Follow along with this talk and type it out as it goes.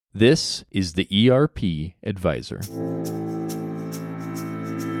This is the ERP Advisor.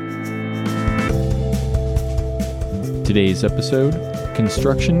 Today's episode,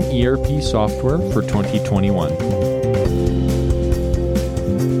 Construction ERP Software for 2021.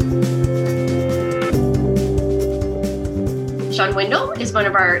 Sean Wendell is one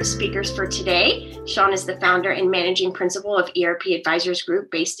of our speakers for today. Sean is the founder and managing principal of ERP Advisors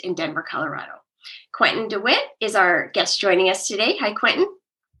Group based in Denver, Colorado. Quentin DeWitt is our guest joining us today. Hi, Quentin.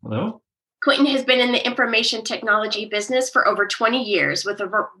 Hello. Quentin has been in the information technology business for over 20 years with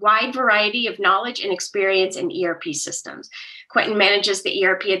a wide variety of knowledge and experience in ERP systems. Quentin manages the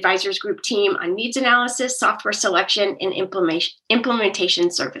ERP Advisors Group team on needs analysis, software selection, and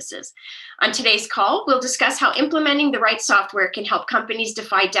implementation services. On today's call, we'll discuss how implementing the right software can help companies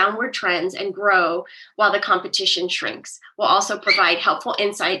defy downward trends and grow while the competition shrinks. We'll also provide helpful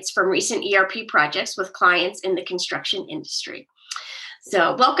insights from recent ERP projects with clients in the construction industry.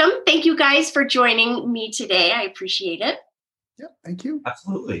 So welcome. Thank you guys for joining me today. I appreciate it. Yeah, thank you.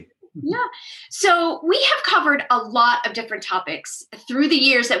 Absolutely. Yeah. So we have covered a lot of different topics through the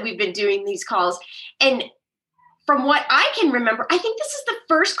years that we've been doing these calls. And from what I can remember, I think this is the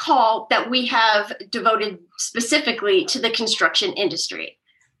first call that we have devoted specifically to the construction industry,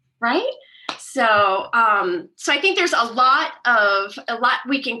 right? So, I think there's a lot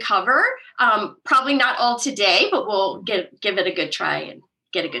we can cover. Probably not all today, but we'll give it a good try and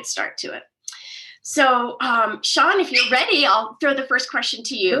get a good start to it. So, Sean, if you're ready, I'll throw the first question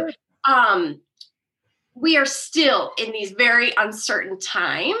to you. Sure. We are still in these very uncertain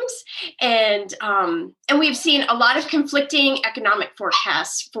times, and we've seen a lot of conflicting economic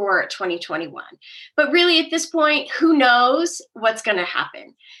forecasts for 2021. But really, at this point, who knows what's going to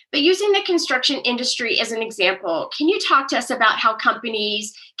happen? But using the construction industry as an example, can you talk to us about how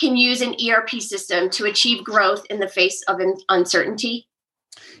companies can use an ERP system to achieve growth in the face of uncertainty?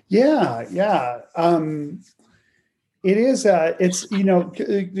 Yeah. It is.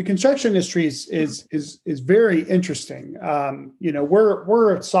 The construction industry is very interesting.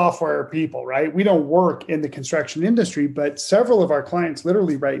 We're software people, right? We don't work in the construction industry, but several of our clients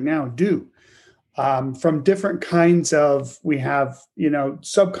literally right now do. From different kinds of, we have,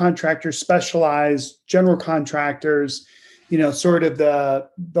 subcontractors, specialized general contractors, sort of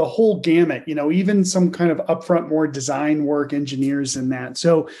the whole gamut, even some kind of upfront, more design work, engineers in that.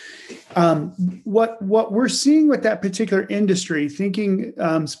 So what we're seeing with that particular industry, thinking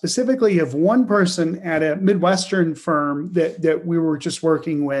specifically of one person at a Midwestern firm that we were just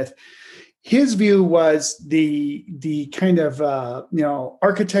working with, his view was the kind of,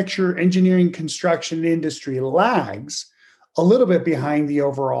 architecture, engineering, construction industry lags a little bit behind the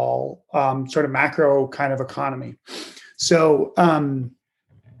overall sort of macro kind of economy. So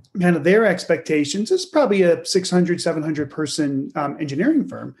kind of their expectations is probably a 600, 700 person engineering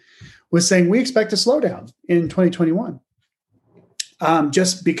firm was saying, we expect a slowdown in 2021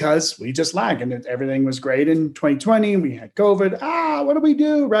 just because we just lag and everything was great in 2020. We had COVID. What do we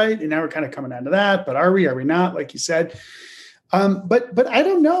do? Right. And now we're kind of coming out of that. But are we not? Like you said. But I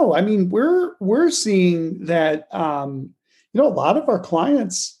don't know. I mean, we're seeing that, a lot of our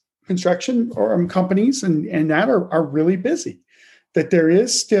clients, construction or companies and that are really busy, that there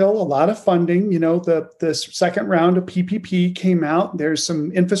is still a lot of funding. The second round of PPP came out. There's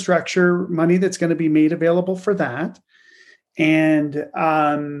some infrastructure money that's going to be made available for that. And,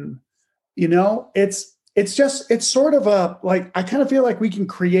 it's sort of I kind of feel like we can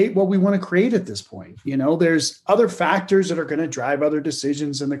create what we want to create at this point. There's other factors that are going to drive other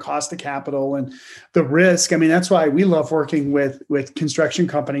decisions and the cost of capital and the risk. I mean, that's why we love working with construction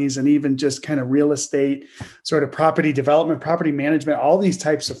companies and even just kind of real estate, sort of property development, property management, all these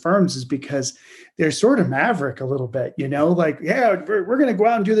types of firms is because they're sort of maverick a little bit, we're going to go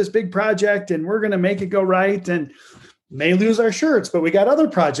out and do this big project and we're going to make it go right. And may lose our shirts, but we got other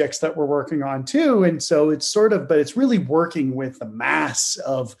projects that we're working on too. And so it's but it's really working with the mass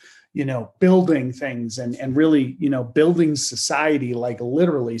of, building things and really, building society, like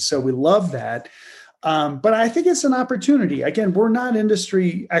literally. So we love that. But I think it's an opportunity. Again, we're not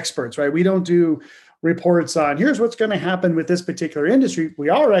industry experts, right? We don't do reports on here's what's going to happen with this particular industry. We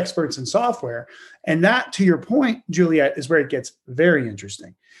are experts in software. And that, to your point, Juliet, is where it gets very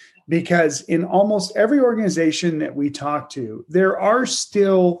interesting. Because in almost every organization that we talk to, there are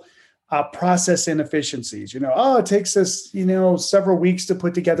still process inefficiencies. It takes us, several weeks to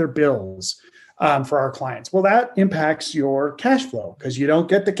put together bills for our clients. Well, that impacts your cash flow because you don't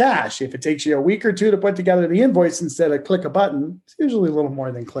get the cash. If it takes you a week or two to put together the invoice instead of click a button, it's usually a little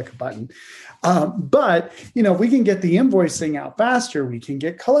more than click a button. But, if we can get the invoicing out faster, we can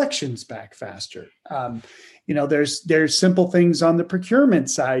get collections back faster. There's simple things on the procurement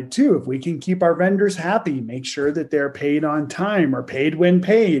side too. If we can keep our vendors happy, make sure that they're paid on time or paid when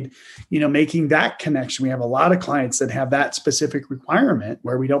paid, making that connection. We have a lot of clients that have that specific requirement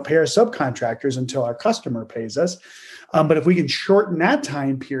where we don't pay our subcontractors until our customer pays us. But if we can shorten that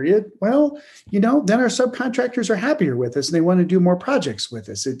time period, well, then our subcontractors are happier with us and they want to do more projects with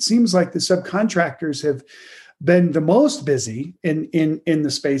us. It seems like the subcontractors have been the most busy in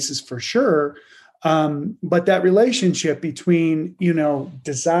the spaces for sure. But that relationship between,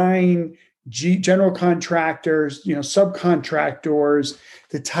 design, general contractors, subcontractors,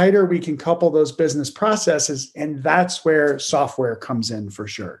 the tighter we can couple those business processes, and that's where software comes in for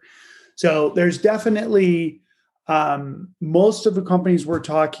sure. So there's definitely, most of the companies we're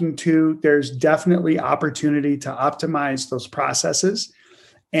talking to, there's definitely opportunity to optimize those processes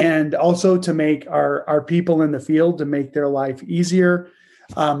and also to make our people in the field, to make their life easier.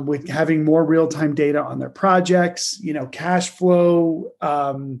 With having more real-time data on their projects, cash flow,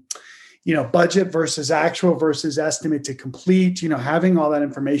 budget versus actual versus estimate to complete, having all that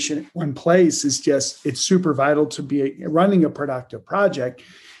information in place it's super vital to be running a productive project.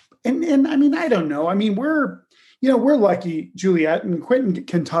 And I mean, I don't know. I mean, we're lucky, Juliet, and Quentin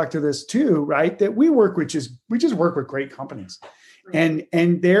can talk to this too, right? That we just work with great companies, and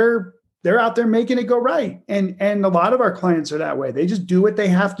they're out there making it go right. And a lot of our clients are that way. They just do what they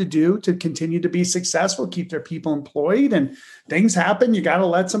have to do to continue to be successful, keep their people employed, and things happen. You got to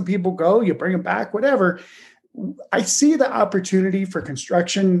let some people go, you bring them back, whatever. I see the opportunity for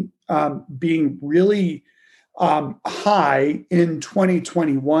construction being really high in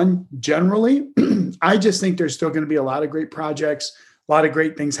 2021 generally. I just think there's still going to be a lot of great projects, a lot of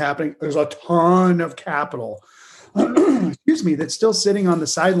great things happening. There's a ton of capital excuse me, that's still sitting on the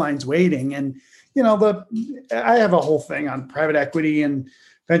sidelines waiting. And, I have a whole thing on private equity and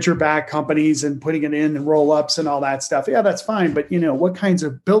venture-backed companies and putting it in and roll-ups and all that stuff. Yeah, that's fine. But, what kinds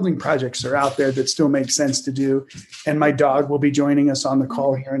of building projects are out there that still make sense to do? And my dog will be joining us on the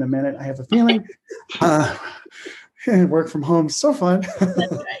call here in a minute, I have a feeling. Work from home, so fun.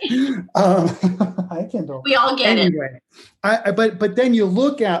 I can do. We all get it. But then you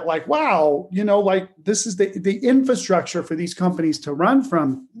look at wow, this is the infrastructure for these companies to run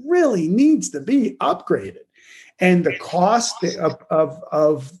from really needs to be upgraded, and the cost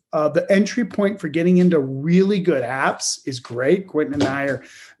of the entry point for getting into really good apps is great. Quentin and I are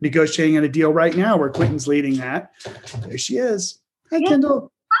negotiating on a deal right now where Quentin's leading that. There she is. Hi,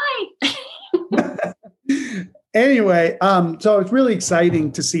 Kendall. Hi. Anyway, so it's really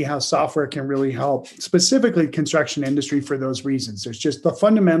exciting to see how software can really help, specifically construction industry, for those reasons. There's just the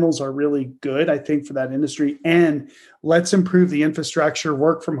fundamentals are really good, I think, for that industry. And let's improve the infrastructure.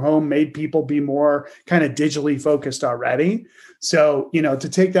 Work from home made people be more kind of digitally focused already. So, to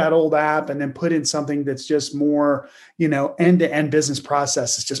take that old app and then put in something that's just more, end-to-end business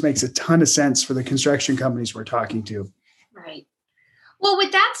processes just makes a ton of sense for the construction companies we're talking to. Right. Well,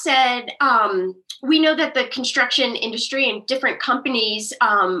 with that said, we know that the construction industry and different companies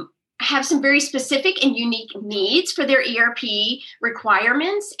have some very specific and unique needs for their ERP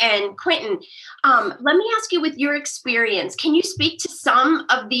requirements. And Quentin, let me ask you, with your experience, can you speak to some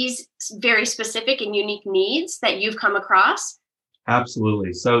of these very specific and unique needs that you've come across?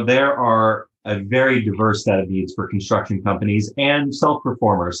 Absolutely. So there are a very diverse set of needs for companies and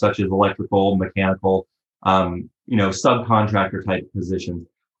self-performers, such as electrical, mechanical, subcontractor type positions.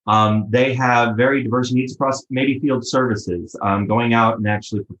 They have very diverse needs across maybe field services, going out and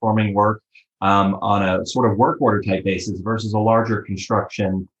actually performing work on a sort of work order type basis versus a larger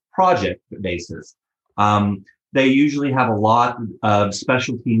construction project basis. They usually have a lot of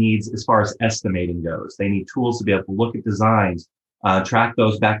specialty needs as far as estimating goes. They need tools to be able to look at designs, track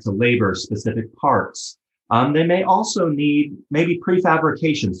those back to labor, specific parts. They may also need maybe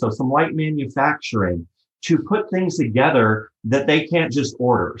prefabrication, so some light manufacturing to put things together that they can't just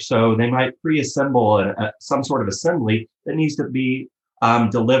order. So they might pre-assemble some sort of assembly that needs to be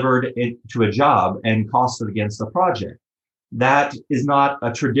delivered to a job and costed against a project. That is not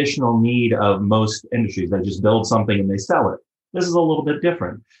a traditional need of most industries. They just build something and they sell it. This is a little bit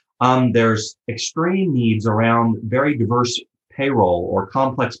different. There's extreme needs around very diverse payroll or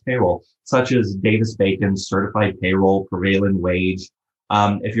complex payroll, such as Davis-Bacon's certified payroll, prevailing wage.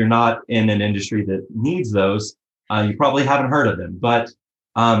 If you're not in an industry that needs those, you probably haven't heard of them, but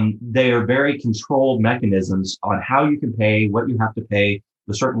they are very controlled mechanisms on how you can pay, what you have to pay,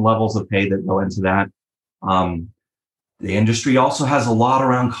 the certain levels of pay that go into that. The industry also has a lot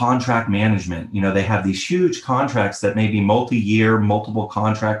around contract management. They have these huge contracts that may be multi-year, multiple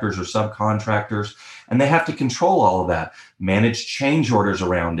contractors or subcontractors, and they have to control all of that, manage change orders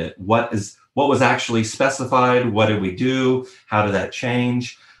around it. What what was actually specified, what did we do, how did that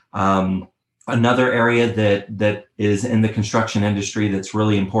change. Another area that is in the construction industry that's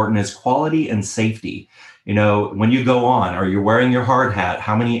really important is quality and safety. When you go on, are you wearing your hard hat?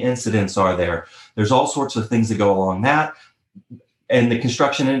 How many incidents are there? There's all sorts of things that go along that. And the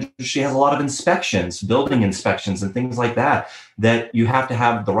construction industry has a lot of inspections, building inspections and things like that you have to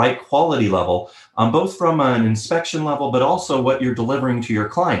have the right quality level, both from an inspection level, but also what you're delivering to your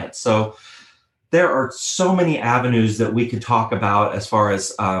clients. So there are so many avenues that we could talk about as far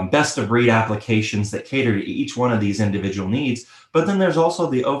as best of breed applications that cater to each one of these individual needs. But then there's also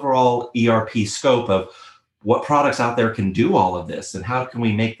the overall ERP scope of what products out there can do all of this and how can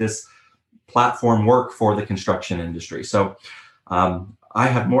we make this platform work for the construction industry. So I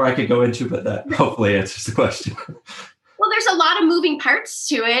have more I could go into, but that hopefully answers the question. Well, there's a lot of moving parts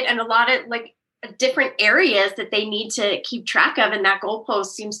to it and a lot of different areas that they need to keep track of. And that goalpost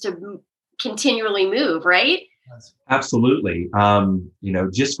seems to continually move, right? Absolutely.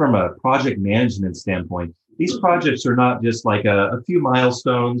 Just from a project management standpoint, these projects are not just like a few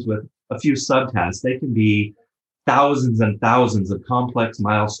milestones with a few subtasks. They can be thousands and thousands of complex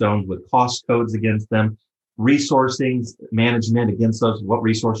milestones with cost codes against them, resourcing management against those, what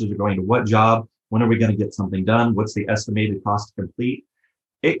resources are going to what job, when are we going to get something done, what's the estimated cost to complete.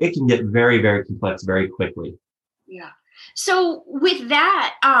 It can get very, very complex very quickly. Yeah. So with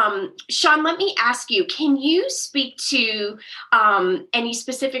that, Sean, let me ask you, can you speak to any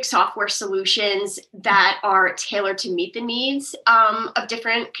specific software solutions that are tailored to meet the needs of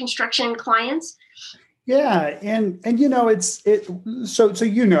different construction clients? Yeah, and so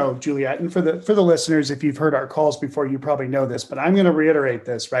Juliet, and for the listeners, if you've heard our calls before, you probably know this, but I'm going to reiterate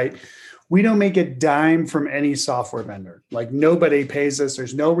this, right? We don't make a dime from any software vendor. Like nobody pays us.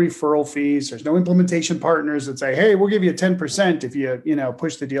 There's no referral fees. There's no implementation partners that say, "Hey, we'll give you 10% if you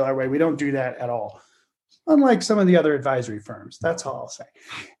push the deal our way." We don't do that at all. Unlike some of the other advisory firms. That's all I'll say.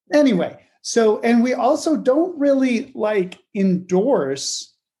 Anyway, and we also don't really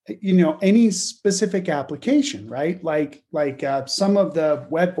endorse any specific application, right? Like some of the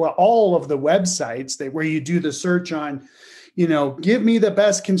all of the websites where you do the search on, give me the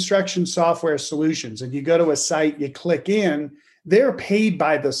best construction software solutions. And you go to a site, you click in, they're paid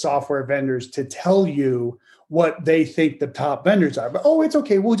by the software vendors to tell you what they think the top vendors are. But, it's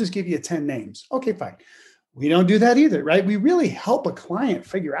okay. We'll just give you 10 names. Okay, fine. We don't do that either, right? We really help a client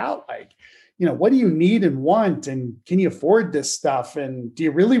figure out what do you need and want? And can you afford this stuff? And do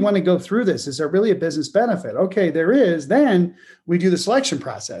you really want to go through this? Is there really a business benefit? Okay, there is. Then we do the selection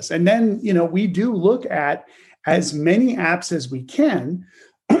process. And then, we do look at as many apps as we can,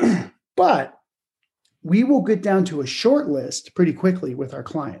 but we will get down to a short list pretty quickly with our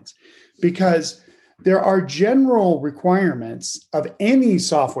clients because there are general requirements of any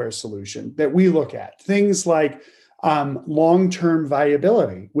software solution that we look at. Things like long-term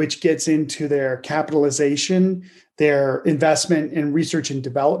viability, which gets into their capitalization, their investment in research and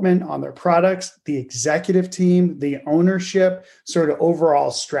development on their products, the executive team, the ownership, sort of overall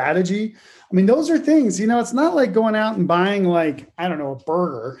strategy. I mean, those are things, it's not like going out and buying a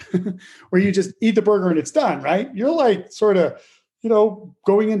burger where you just eat the burger and it's done, right? You're sort of,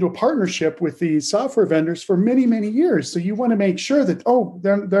 going into a partnership with these software vendors for many, many years. So you want to make sure that,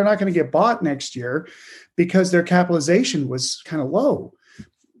 they're not going to get bought next year because their capitalization was kind of low.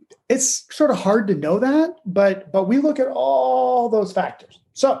 It's sort of hard to know that, but we look at all those factors.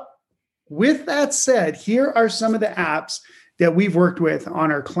 So with that said, here are some of the apps that we've worked with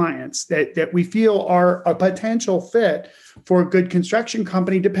on our clients that we feel are a potential fit for a good construction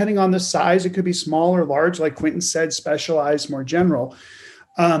company, depending on the size. It could be small or large, like Quentin said, specialized, more general.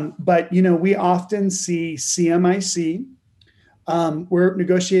 But, we often see CMIC. We're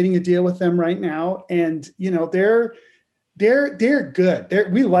negotiating a deal with them right now. And, they're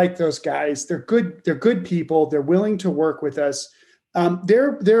good. We like those guys. They're good. They're good people. They're willing to work with us.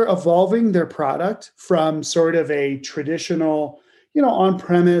 They're evolving their product from sort of a traditional,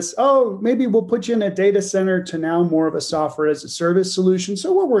 on-premise, maybe we'll put you in a data center, to now more of a software as a service solution.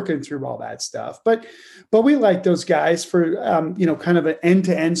 So we're working through all that stuff. But we like those guys for, kind of an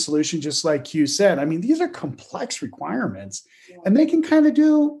end-to-end solution, just like Hugh said. I mean, these are complex requirements and they can kind of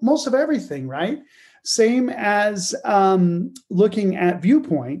do most of everything, right? Same as looking at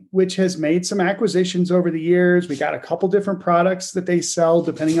Viewpoint, which has made some acquisitions over the years. We got a couple different products that they sell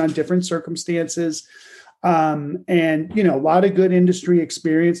depending on different circumstances. And, a lot of good industry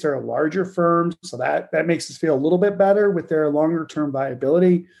experience. They're a larger firm, so that makes us feel a little bit better with their longer term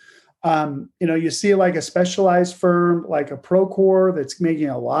viability. You see like a specialized firm, like a Procore, that's making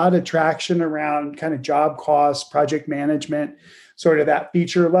a lot of traction around kind of job costs, project management. sort of that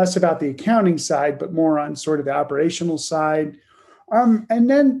feature, less about the accounting side, but more on sort of the operational side. And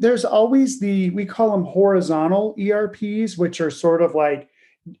then there's always we call them horizontal ERPs, which are sort of like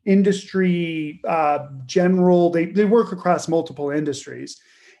industry general. They work across multiple industries.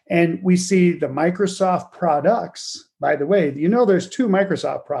 And we see the Microsoft products. By the way, there's two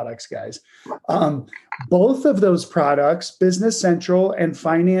Microsoft products, guys. Both of those products, Business Central and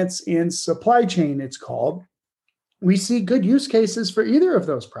Finance and Supply Chain, it's called. We see good use cases for either of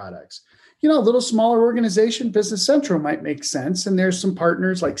those products. A little smaller organization, Business Central might make sense. And there's some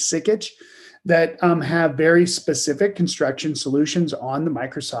partners like Sikich that have very specific construction solutions on the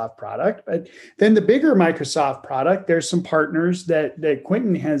Microsoft product. But then the bigger Microsoft product, there's some partners that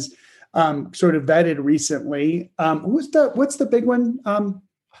Quentin has sort of vetted recently. What's the big one?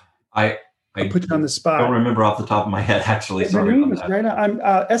 I put you on the spot. I don't remember off the top of my head, actually. Sorry about that.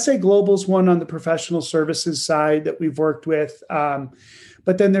 Right. SA Global's one on the professional services side that we've worked with.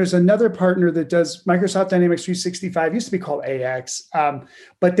 But then there's another partner that does Microsoft Dynamics 365, used to be called AX,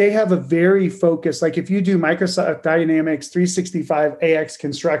 but they have a very focused, like if you do Microsoft Dynamics 365 AX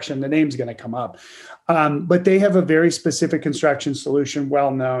construction, the name's going to come up. But they have a very specific construction solution,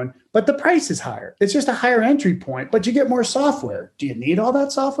 well known, but the price is higher. It's just a higher entry point, but you get more software. Do you need all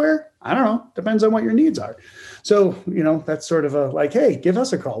that software? I don't know. Depends on what your needs are. So, that's sort of a like, hey, give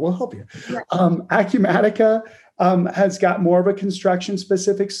us a call. We'll help you. Acumatica has got more of a construction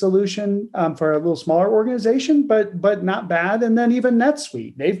specific solution for a little smaller organization, but not bad. And then even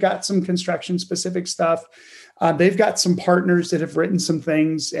NetSuite, they've got some construction specific stuff. They've got some partners that have written some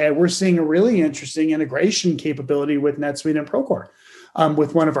things. We're seeing a really interesting integration capability with NetSuite and Procore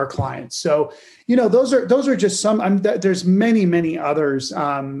with one of our clients. So, those are just some. There's many others.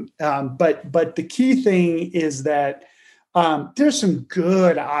 But the key thing is that there's some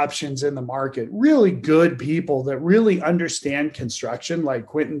good options in the market, really good people that really understand construction. Like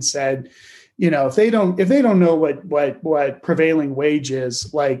Quentin said, if they don't know what prevailing wage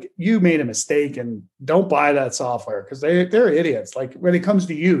is, like you made a mistake and don't buy that software because they're idiots. Like when it comes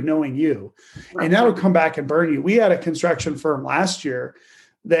to knowing you, and that'll come back and burn you. We had a construction firm last year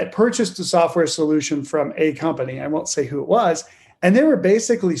that purchased a software solution from a company. I won't say who it was. And they were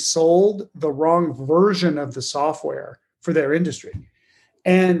basically sold the wrong version of the software for their industry.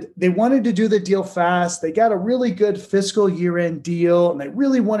 And they wanted to do the deal fast. They got a really good fiscal year-end deal, and they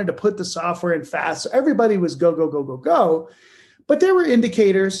really wanted to put the software in fast. So everybody was go. But there were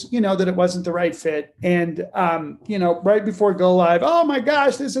indicators, that it wasn't the right fit. And, right before go live, oh my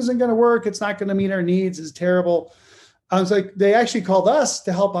gosh, this isn't going to work. It's not going to meet our needs. It's terrible. I was like, they actually called us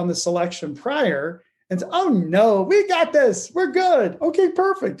to help on the selection prior. And said, oh no, we got this. We're good. Okay,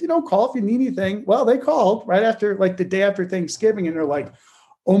 perfect. Call if you need anything. Well, they called right after, like the day after Thanksgiving, and they're like,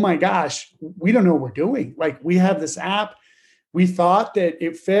 oh my gosh, we don't know what we're doing. Like we have this app. We thought that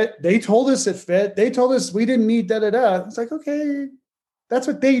it fit. They told us it fit. They told us we didn't need da-da-da. It's like, okay, that's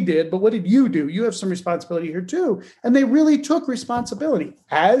what they did. But what did you do? You have some responsibility here too. And they really took responsibility,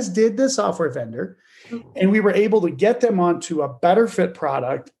 as did the software vendor. And we were able to get them onto a better fit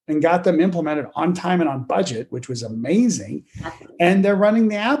product and got them implemented on time and on budget, which was amazing. And they're running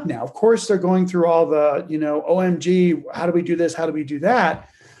the app now. Of course, they're going through all the, OMG, how do we do this? How do we do that?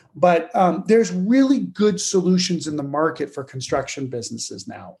 But there's really good solutions in the market for construction businesses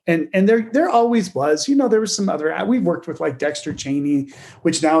now. And there always was, there was some other, we've worked with like Dexter Cheney,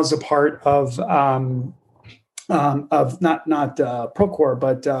 which now is a part of not Procore,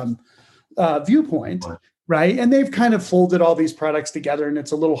 but Viewpoint, right? And they've kind of folded all these products together, and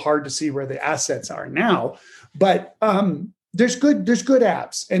it's a little hard to see where the assets are now. But there's good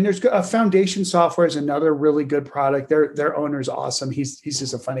apps, and there's good, Foundation Software is another really good product. Their owner's awesome. He's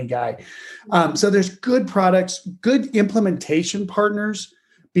just a funny guy. So there's good products, good implementation partners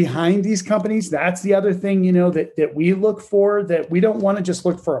behind these companies. That's the other thing, that we look for, that we don't want to just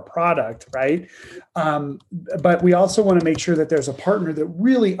look for a product, right? But we also want to make sure that there's a partner that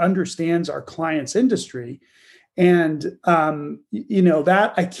really understands our client's industry. And,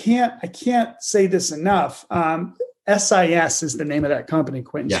 that I can't say this enough. SIS is the name of that company,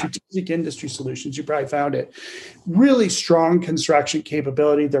 Quentin, Strategic Industry Solutions. You probably found it. Really strong construction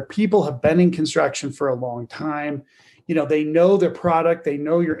capability. Their people have been in construction for a long time. They know their product, they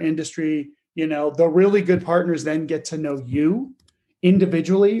know your industry, the really good partners then get to know you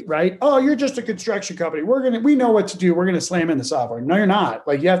individually, right? Oh, you're just a construction company. We know what to do. We're going to slam in the software. No, you're not.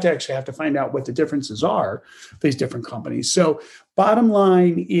 Like you have to find out what the differences are for these different companies. So bottom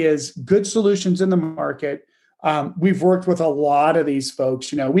line is good solutions in the market. We've worked with a lot of these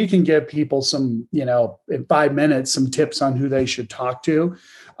folks. We can give people some, in 5 minutes, some tips on who they should talk to.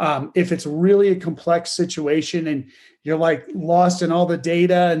 If it's really a complex situation and you're like lost in all the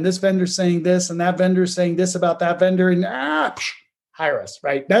data and this vendor's saying this and that vendor's saying this about that vendor and hire us,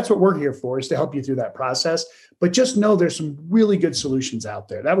 right? That's what we're here for, is to help you through that process. But just know there's some really good solutions out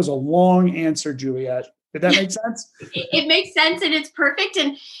there. That was a long answer, Juliet. Did that make sense? It makes sense and it's perfect.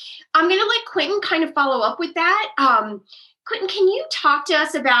 And I'm going to let Quentin kind of follow up with that. Quentin, can you talk to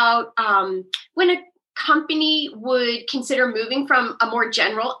us about when a company would consider moving from a more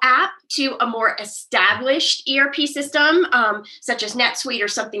general app to a more established ERP system, such as NetSuite or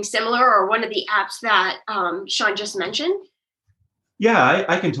something similar, or one of the apps that Sean just mentioned? Yeah,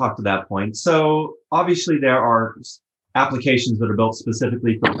 I can talk to that point. So obviously there are applications that are built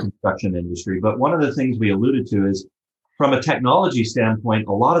specifically for the construction industry. But one of the things we alluded to is, from a technology standpoint,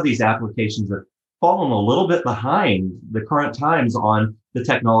 a lot of these applications have fallen a little bit behind the current times on the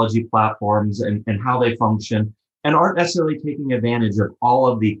technology platforms and how they function, and aren't necessarily taking advantage of all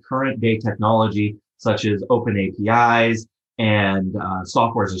of the current day technology, such as open APIs and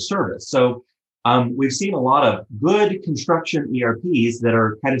software as a service. So we've seen a lot of good construction ERPs that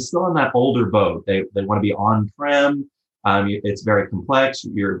are kind of still in that older boat. They want to be on-prem. It's very complex.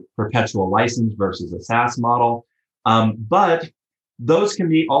 Your perpetual license versus a SaaS model. But those can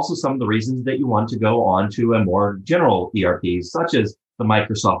be also some of the reasons that you want to go on to a more general ERP, such as the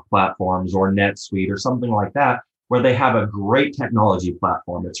Microsoft platforms or NetSuite or something like that, where they have a great technology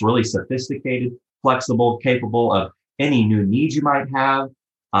platform. It's really sophisticated, flexible, capable of any new needs you might have.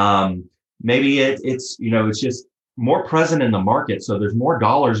 Maybe it's just more present in the market. So there's more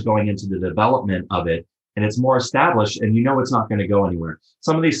dollars going into the development of it, and it's more established, and it's not going to go anywhere.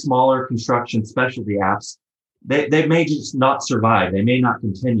 Some of these smaller construction specialty apps, they may just not survive. They may not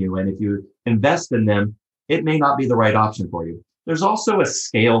continue. And if you invest in them, it may not be the right option for you. There's also a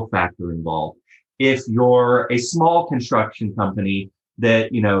scale factor involved. If you're a small construction company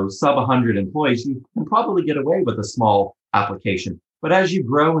that, sub 100 employees, you can probably get away with a small application. But as you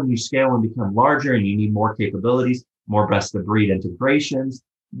grow and you scale and become larger and you need more capabilities, more best of breed integrations,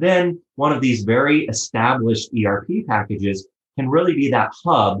 then one of these very established ERP packages can really be that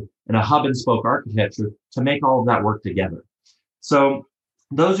hub and a hub and spoke architecture to make all of that work together. So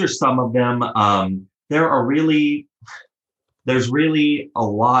those are some of them. There's really a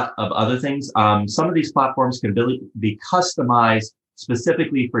lot of other things. Some of these platforms can really be customized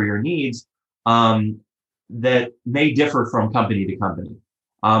specifically for your needs that may differ from company to company.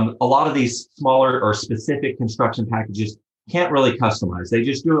 A lot of these smaller or specific construction packages can't really customize. They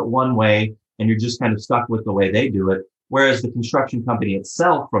just do it one way, and you're just kind of stuck with the way they do it. Whereas the construction company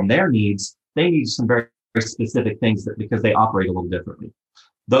itself, from their needs, they need some very, very specific things because they operate a little differently.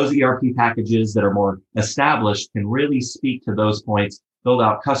 Those ERP packages that are more established can really speak to those points, build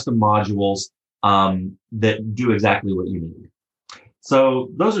out custom modules that do exactly what you need. So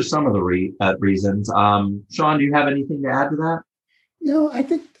those are some of the reasons. Sean, do you have anything to add to that?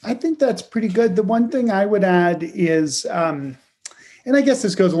 I think that's pretty good. The one thing I would add is, and I guess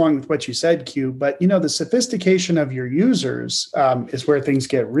this goes along with what you said, Q, but the sophistication of your users is where things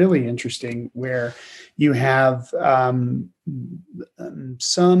get really interesting, where you have some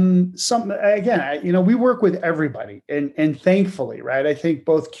again, we work with everybody, and thankfully, right? I think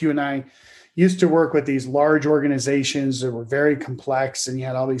both Q and I used to work with these large organizations that were very complex, and you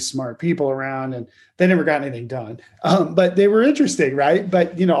had all these smart people around, and they never got anything done. But they were interesting, right?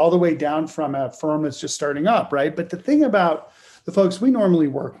 But all the way down from a firm that's just starting up, right? But the thing about the folks we normally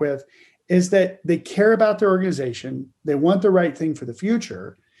work with is that they care about their organization, they want the right thing for the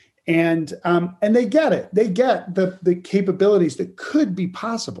future, and they get it. They get the capabilities that could be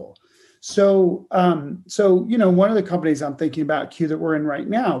possible. So one of the companies I'm thinking about, Q, that we're in right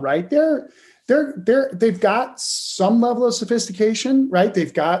now, right? They've got some level of sophistication, right?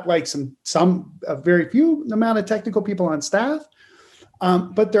 They've got like a very few amount of technical people on staff,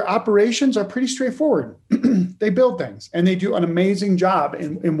 but their operations are pretty straightforward. They build things and they do an amazing job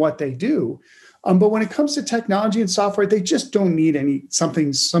in what they do. But when it comes to technology and software, they just don't need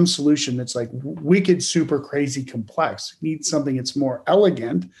some solution that's like wicked, super crazy complex. Need something that's more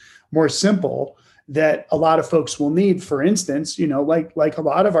elegant, more simple, that a lot of folks will need. For instance, like a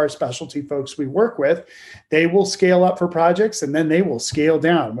lot of our specialty folks we work with, they will scale up for projects and then they will scale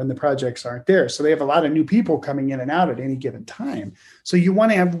down when the projects aren't there. So they have a lot of new people coming in and out at any given time. So you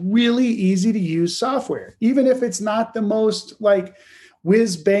want to have really easy to use software, even if it's not the most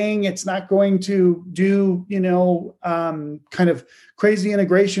whiz bang. It's not going to do, kind of crazy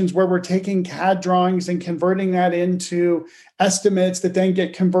integrations where we're taking CAD drawings and converting that into estimates that then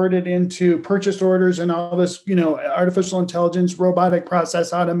get converted into purchase orders and all this, artificial intelligence, robotic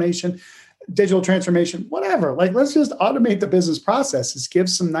process automation, digital transformation, whatever. Like, let's just automate the business processes, give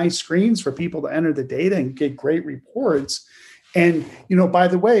some nice screens for people to enter the data and get great reports. And, by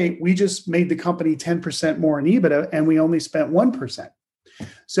the way, we just made the company 10% more in EBITDA and we only spent 1%.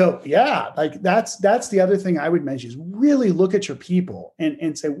 So yeah, like that's the other thing I would mention is really look at your people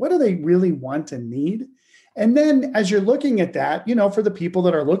and say, what do they really want and need? And then as you're looking at that, for the people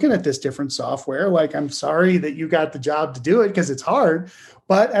that are looking at this different software, like, I'm sorry that you got the job to do it because it's hard,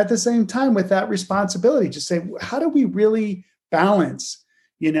 but at the same time with that responsibility, just say, how do we really balance,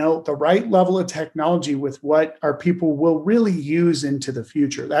 the right level of technology with what our people will really use into the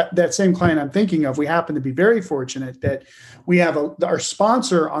future? That same client I'm thinking of, we happen to be very fortunate that we have our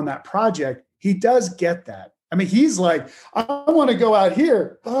sponsor on that project. He does get that. I mean, he's like, I want to go out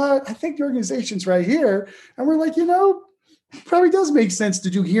here, but I think the organization's right here. And we're like, probably does make sense to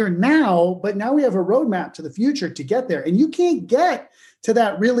do here now, but now we have a roadmap to the future to get there. And you can't get to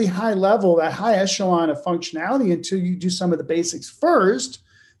that really high level, that high echelon of functionality until you do some of the basics first.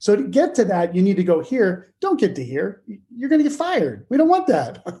 So to get to that, you need to go here. Don't get to here. You're going to get fired. We don't want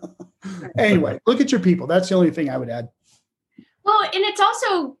that. Anyway, look at your people. That's the only thing I would add. Well, and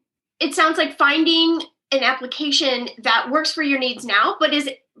it sounds like finding an application that works for your needs now, but is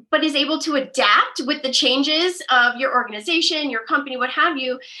able to adapt with the changes of your organization, your company, what have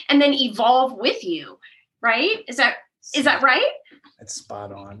you, and then evolve with you, right? Is that right? That's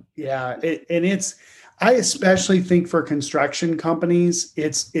spot on. Yeah. I especially think for construction companies,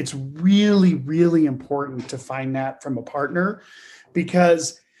 it's really, really important to find that from a partner,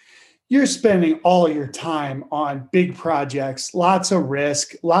 because you're spending all your time on big projects, lots of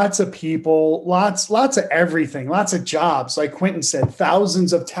risk, lots of people, lots of everything, lots of jobs. Like Quentin said,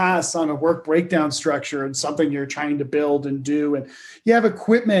 thousands of tasks on a work breakdown structure and something you're trying to build and do. And you have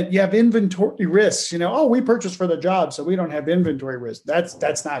equipment, you have inventory risks. We purchase for the job, so we don't have inventory risk.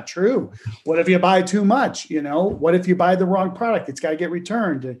 That's not true. What if you buy too much? What if you buy the wrong product? It's got to get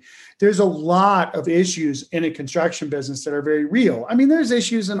returned. There's a lot of issues in a construction business that are very real. I mean, there's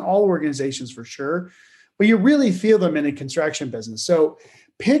issues in all organizations for sure, but you really feel them in a construction business. So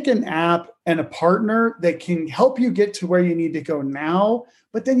pick an app and a partner that can help you get to where you need to go now,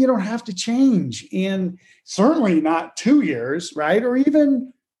 but then you don't have to change in certainly not 2 years, right? Or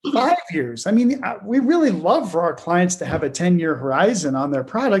even 5 years. I mean, we really love for our clients to have a 10-year horizon on their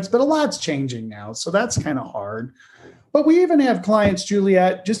products, but a lot's changing now. So that's kind of hard. But we even have clients,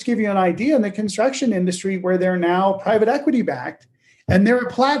 Juliet, just to give you an idea, in the construction industry where they're now private equity backed and they're a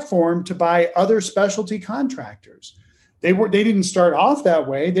platform to buy other specialty contractors. They didn't start off that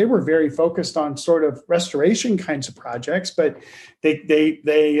way. They were very focused on sort of restoration kinds of projects, but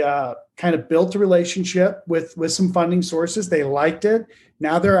they kind of built a relationship with some funding sources. They liked it.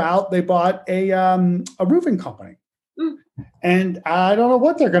 Now they're out. They bought a roofing company. And I don't know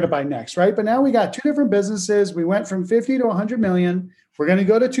what they're going to buy next, right? But now we got two different businesses. We went from 50 to 100 million. We're going to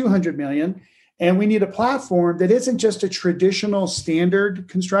go to 200 million. And we need a platform that isn't just a traditional standard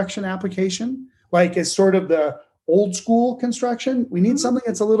construction application, like it's sort of the old school construction. We need something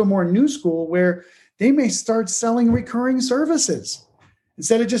that's a little more new school, where they may start selling recurring services.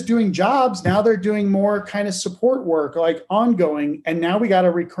 Instead of just doing jobs, now they're doing more kind of support work, like ongoing. And now we got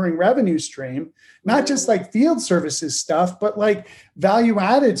a recurring revenue stream, not just like field services stuff, but like value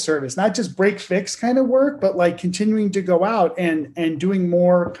added service, not just break fix kind of work, but like continuing to go out and doing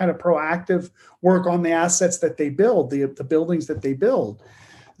more kind of proactive work on the assets that they build, the buildings that they build,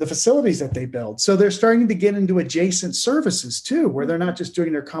 the facilities that they build. So they're starting to get into adjacent services too, where they're not just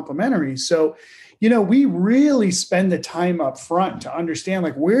doing their complementary. So we really spend the time up front to understand,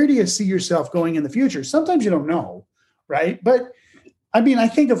 like, where do you see yourself going in the future? Sometimes you don't know, right? But I mean, I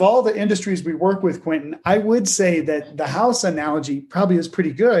think of all the industries we work with, Quentin, I would say that the house analogy probably is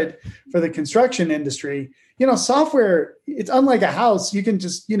pretty good for the construction industry. Software, it's unlike a house. You can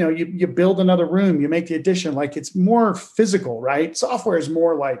just, you build another room, you make the addition, like it's more physical, right? Software is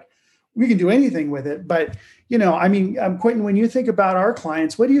more like we can do anything with it. But Quentin, when you think about our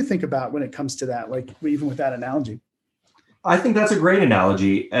clients, what do you think about when it comes to that? Like, even with that analogy? I think that's a great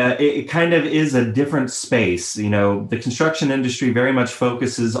analogy. It kind of is a different space. The construction industry very much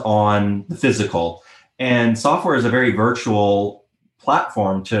focuses on the physical, and software is a very virtual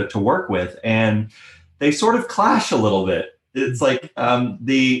platform to work with. And they sort of clash a little bit. It's like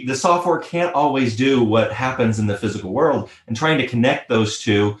the software can't always do what happens in the physical world, and trying to connect those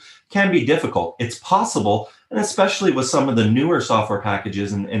two can be difficult. It's possible, and especially with some of the newer software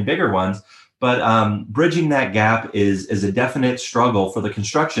packages and bigger ones. But bridging that gap is a definite struggle for the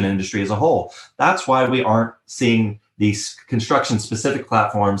construction industry as a whole. That's why we aren't seeing these construction specific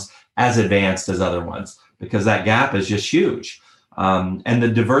platforms as advanced as other ones, because that gap is just huge. And the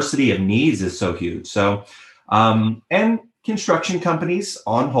diversity of needs is so huge. And construction companies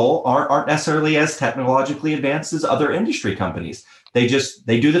on whole aren't necessarily as technologically advanced as other industry companies. They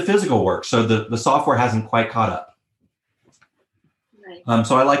do the physical work. So the software hasn't quite caught up. Right.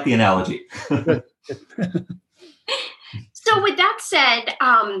 So I like the analogy. So with that said,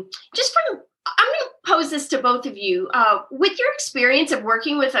 I'm going to pose this to both of you. With your experience of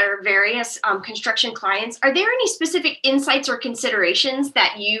working with our various construction clients, are there any specific insights or considerations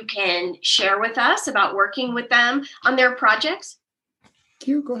that you can share with us about working with them on their projects?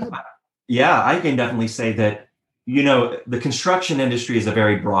 Q, go ahead. Yeah, I can definitely say that, the construction industry is a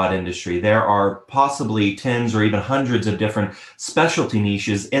very broad industry. There are possibly tens or even hundreds of different specialty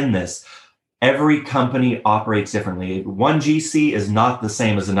niches in this. Every company operates differently. One GC is not the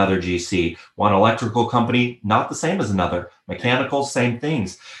same as another GC. One electrical company, not the same as another. Mechanical, same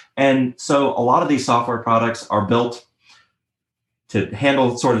things. And so a lot of these software products are built to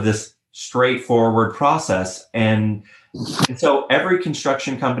handle sort of this straightforward process. And so every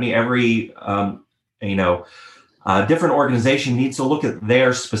construction company, every, different organization needs to look at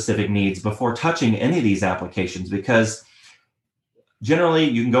their specific needs before touching any of these applications, because generally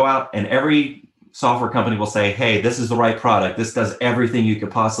you can go out and every software company will say, hey, this is the right product. This does everything you could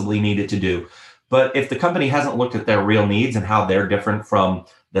possibly need it to do. But if the company hasn't looked at their real needs and how they're different from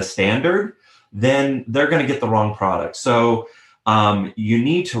the standard, then they're going to get the wrong product. So you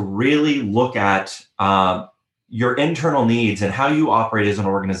need to really look at your internal needs and how you operate as an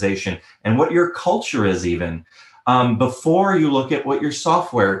organization and what your culture is even. Before you look at what your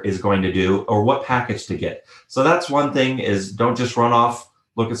software is going to do or what package to get. So that's one thing, is don't just run off,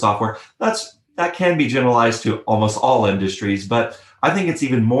 look at software. That can be generalized to almost all industries, but I think it's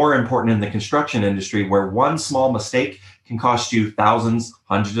even more important in the construction industry, where one small mistake can cost you thousands,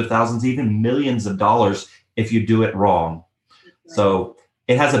 hundreds of thousands, even millions of dollars if you do it wrong. Right. So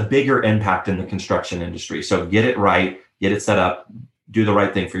it has a bigger impact in the construction industry. So get it right, get it set up, do the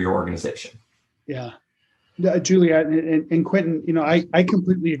right thing for your organization. Yeah. Julia and Quentin, I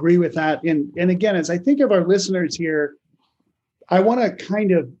completely agree with that. And again, as I think of our listeners here, I want to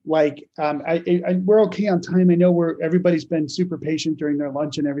kind of we're okay on time. I know everybody's been super patient during their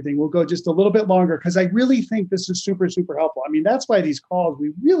lunch and everything. We'll go just a little bit longer because I really think this is super, super helpful. I mean, that's why these calls,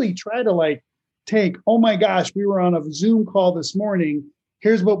 we really try to take, oh my gosh, we were on a Zoom call this morning.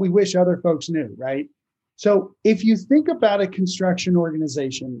 Here's what we wish other folks knew, right? So if you think about a construction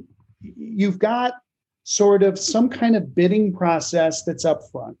organization, you've got sort of some kind of bidding process that's up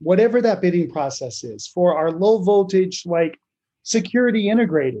front, whatever that bidding process is. For our low voltage, security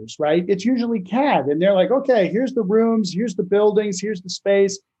integrators, right? It's usually CAD. And they're like, okay, here's the rooms, here's the buildings, here's the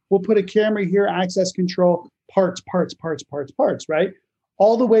space. We'll put a camera here, access control, parts, right?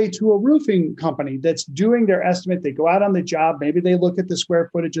 All the way to a roofing company that's doing their estimate. They go out on the job. Maybe they look at the square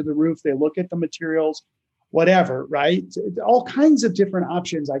footage of the roof. They look at the materials, whatever, right? All kinds of different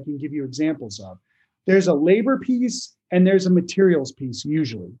options I can give you examples of. There's a labor piece and there's a materials piece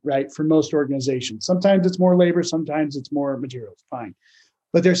usually, right? For most organizations. Sometimes it's more labor, sometimes it's more materials, fine.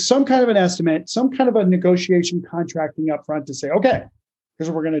 But there's some kind of an estimate, some kind of a negotiation contracting up front to say, okay, here's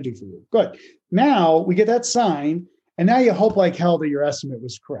what we're going to do for you. Good. Now we get that signed, and now you hope like hell that your estimate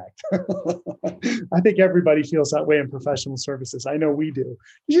was correct. I think everybody feels that way in professional services. I know we do.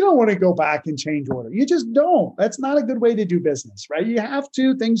 You don't want to go back and change order. You just don't. That's not a good way to do business, right? You have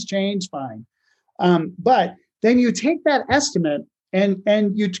to, things change, fine. But then you take that estimate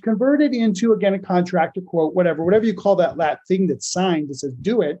and you convert it into, again, a contract, a quote, whatever you call that thing that's signed that says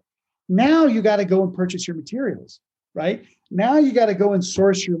do it. Now you got to go and purchase your materials, right? Now you got to go and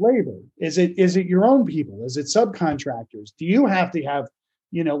source your labor. Is it your own people? Is it subcontractors? Do you have to have,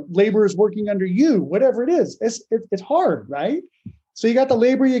 laborers working under you? Whatever it is, it's hard, right? So you got the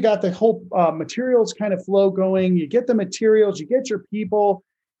labor, you got the whole materials kind of flow going. You get the materials, you get your people.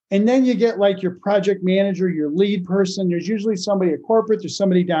 And then you get your project manager, your lead person. There's usually somebody at corporate. There's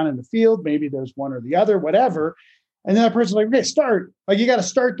somebody down in the field. Maybe there's one or the other, whatever. And then that person's like, okay, start. You got to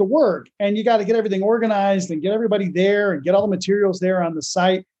start the work and you got to get everything organized and get everybody there and get all the materials there on the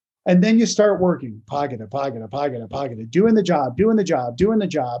site. And then you start working, doing the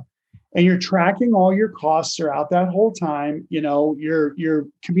job. And you're tracking all your costs throughout that whole time. You're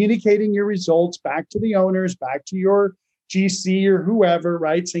communicating your results back to the owners, back to your GC or whoever,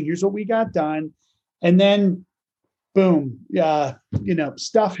 right? Saying, here's what we got done. And then boom,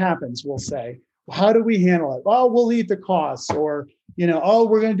 stuff happens, we'll say. How do we handle it? Well, we'll eat the costs, or, oh,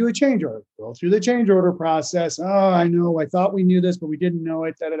 we're going to do a change order. Go through the change order process. Oh, I know. I thought we knew this, but we didn't know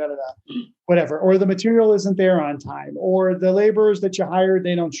it. Da, da, da, da, da. Whatever. Or the material isn't there on time, or the laborers that you hired,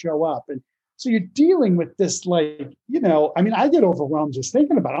 they don't show up. And so you're dealing with this, I get overwhelmed just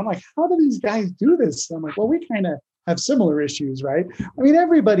thinking about it. I'm like, how do these guys do this? I'm like, well, we kind of have similar issues, right? I mean,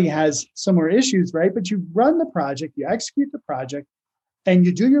 everybody has similar issues, right? But you run the project, you execute the project, and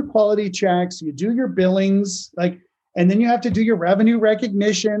you do your quality checks, you do your billings, and then you have to do your revenue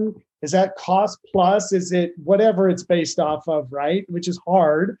recognition. Is that cost plus? Is it whatever it's based off of, right? Which is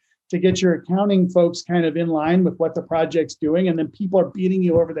hard to get your accounting folks kind of in line with what the project's doing. And then people are beating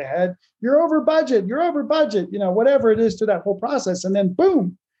you over the head. You're over budget, whatever it is to that whole process. And then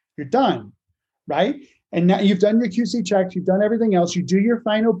boom, you're done, right? And now you've done your QC checks, you've done everything else. You do your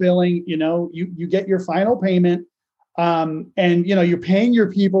final billing, you get your final payment. And you're paying your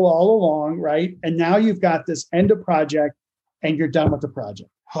people all along, right? And now you've got this end of project and you're done with the project.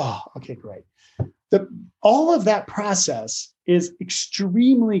 Oh, okay, great. All of that process is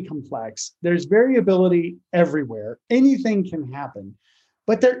extremely complex. There's variability everywhere. Anything can happen.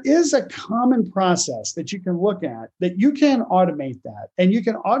 But there is a common process that you can look at, that you can automate that, and you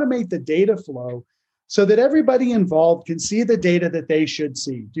can automate the data flow so that everybody involved can see the data that they should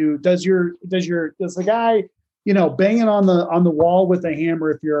see. Does the guy banging on the wall with a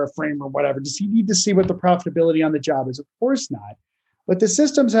hammer, if you're a framer or whatever, does he need to see what the profitability on the job is? Of course not. But the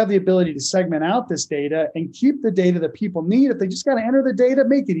systems have the ability to segment out this data and keep the data that people need. If they just got to enter the data,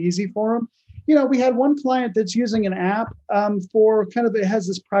 make it easy for them. We had one client that's using an app for it has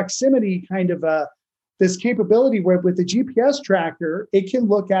this proximity this capability where with the GPS tracker, it can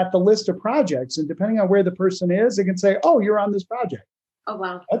look at the list of projects. And depending on where the person is, it can say, oh, you're on this project. Oh,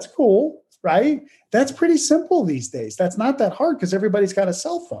 wow. That's cool, right? That's pretty simple these days. That's not that hard because everybody's got a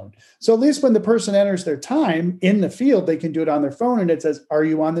cell phone. So at least when the person enters their time in the field, they can do it on their phone and it says, are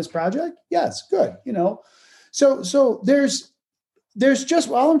you on this project? Yes, good. So there's just,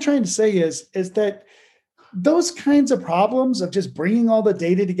 all I'm trying to say is that those kinds of problems of just bringing all the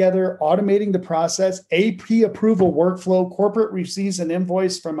data together, automating the process, AP approval workflow, corporate receives an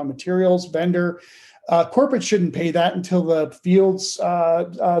invoice from a materials vendor. Corporate shouldn't pay that until the field's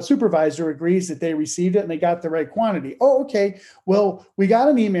supervisor agrees that they received it and they got the right quantity. Oh, okay. Well, we got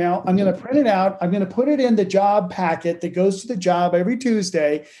an email. I'm going to print it out. I'm going to put it in the job packet that goes to the job every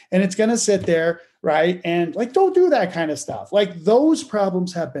Tuesday, and it's going to sit there, right? And don't do that kind of stuff. Those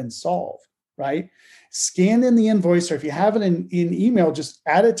problems have been solved, right? Scan in the invoice, or if you have it in email, just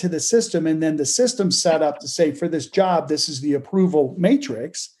add it to the system, and then the system's set up to say, for this job, this is the approval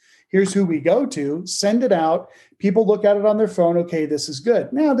matrix. Here's who we go to, send it out. People look at it on their phone. Okay, this is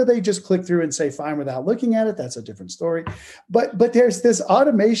good. Now, do they just click through and say fine without looking at it? That's a different story. But there's this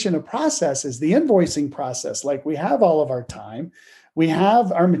automation of processes, the invoicing process. We have all of our time. We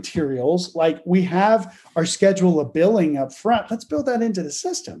have our materials. We have our schedule of billing up front. Let's build that into the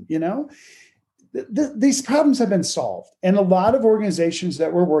system, These problems have been solved. And a lot of organizations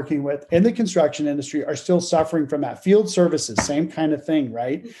that we're working with in the construction industry are still suffering from that. Field services, same kind of thing,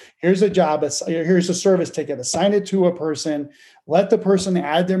 right? Here's a job, here's a service ticket, assign it to a person, let the person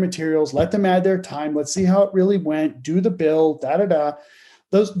add their materials, let them add their time, let's see how it really went, do the bill,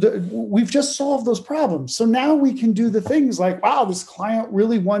 we've just solved those problems. So now we can do the things like, wow, this client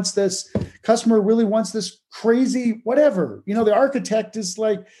really wants this, customer really wants this crazy whatever. The architect is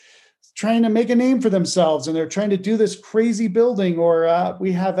trying to make a name for themselves and they're trying to do this crazy building, or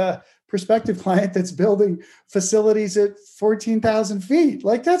we have a prospective client that's building facilities at 14,000 feet.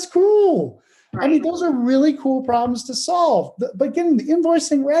 That's cool. Right. I mean, those are really cool problems to solve, but getting the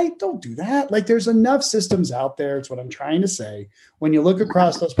invoicing right, don't do that. There's enough systems out there. It's what I'm trying to say. When you look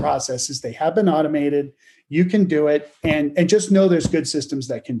across those processes, they have been automated. You can do it, and just know there's good systems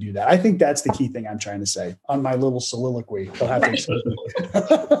that can do that. I think that's the key thing I'm trying to say on my little soliloquy.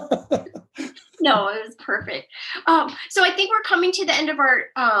 No, it was perfect. So I think we're coming to the end of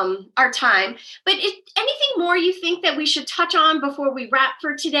our time. But anything more you think that we should touch on before we wrap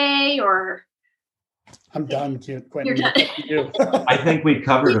for today, or? I'm done, Quentin. You're done. I think we've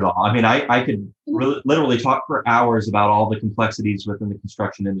covered it all. I mean, I could literally talk for hours about all the complexities within the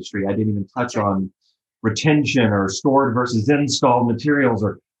construction industry. I didn't even touch on retention or stored versus installed materials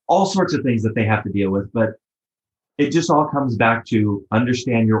or all sorts of things that they have to deal with. But it just all comes back to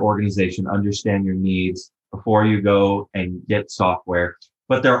understand your organization, understand your needs before you go and get software.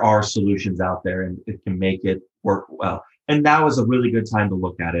 But there are solutions out there and it can make it work well. And now is a really good time to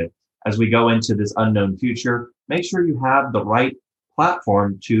look at it. As we go into this unknown future, make sure you have the right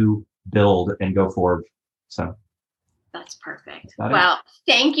platform to build and go forward. So That's perfect. Well,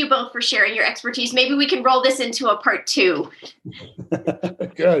 thank you both for sharing your expertise. Maybe we can roll this into a part 2.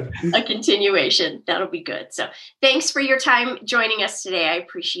 Good. A continuation. That'll be good. So thanks for your time joining us today. I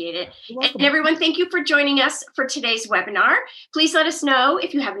appreciate it. And everyone, thank you for joining us for today's webinar. Please let us know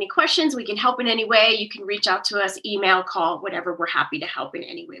if you have any questions. We can help in any way. You can reach out to us, email, call, whatever. We're happy to help in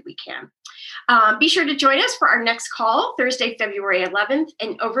any way we can. Be sure to join us for our next call, Thursday, February 11th,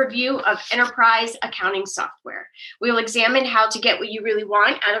 an overview of enterprise accounting software. We will examine how to get what you really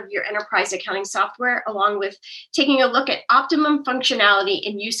want out of your enterprise accounting software, along with taking a look at optimum functionality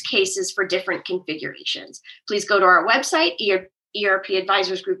and use cases for different configurations. Please go to our website,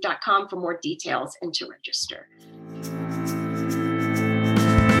 erpadvisorsgroup.com, for more details and to register.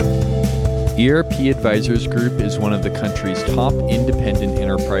 ERP Advisors Group is one of the country's top independent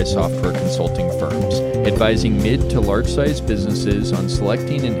enterprise software consulting firms, advising mid to large-sized businesses on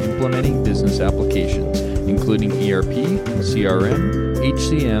selecting and implementing business applications, including ERP, CRM,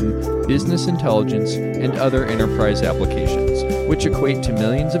 HCM, business intelligence, and other enterprise applications, which equate to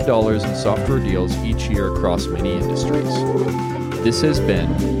millions of dollars in software deals each year across many industries. This has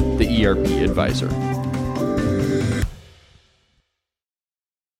been the ERP Advisor.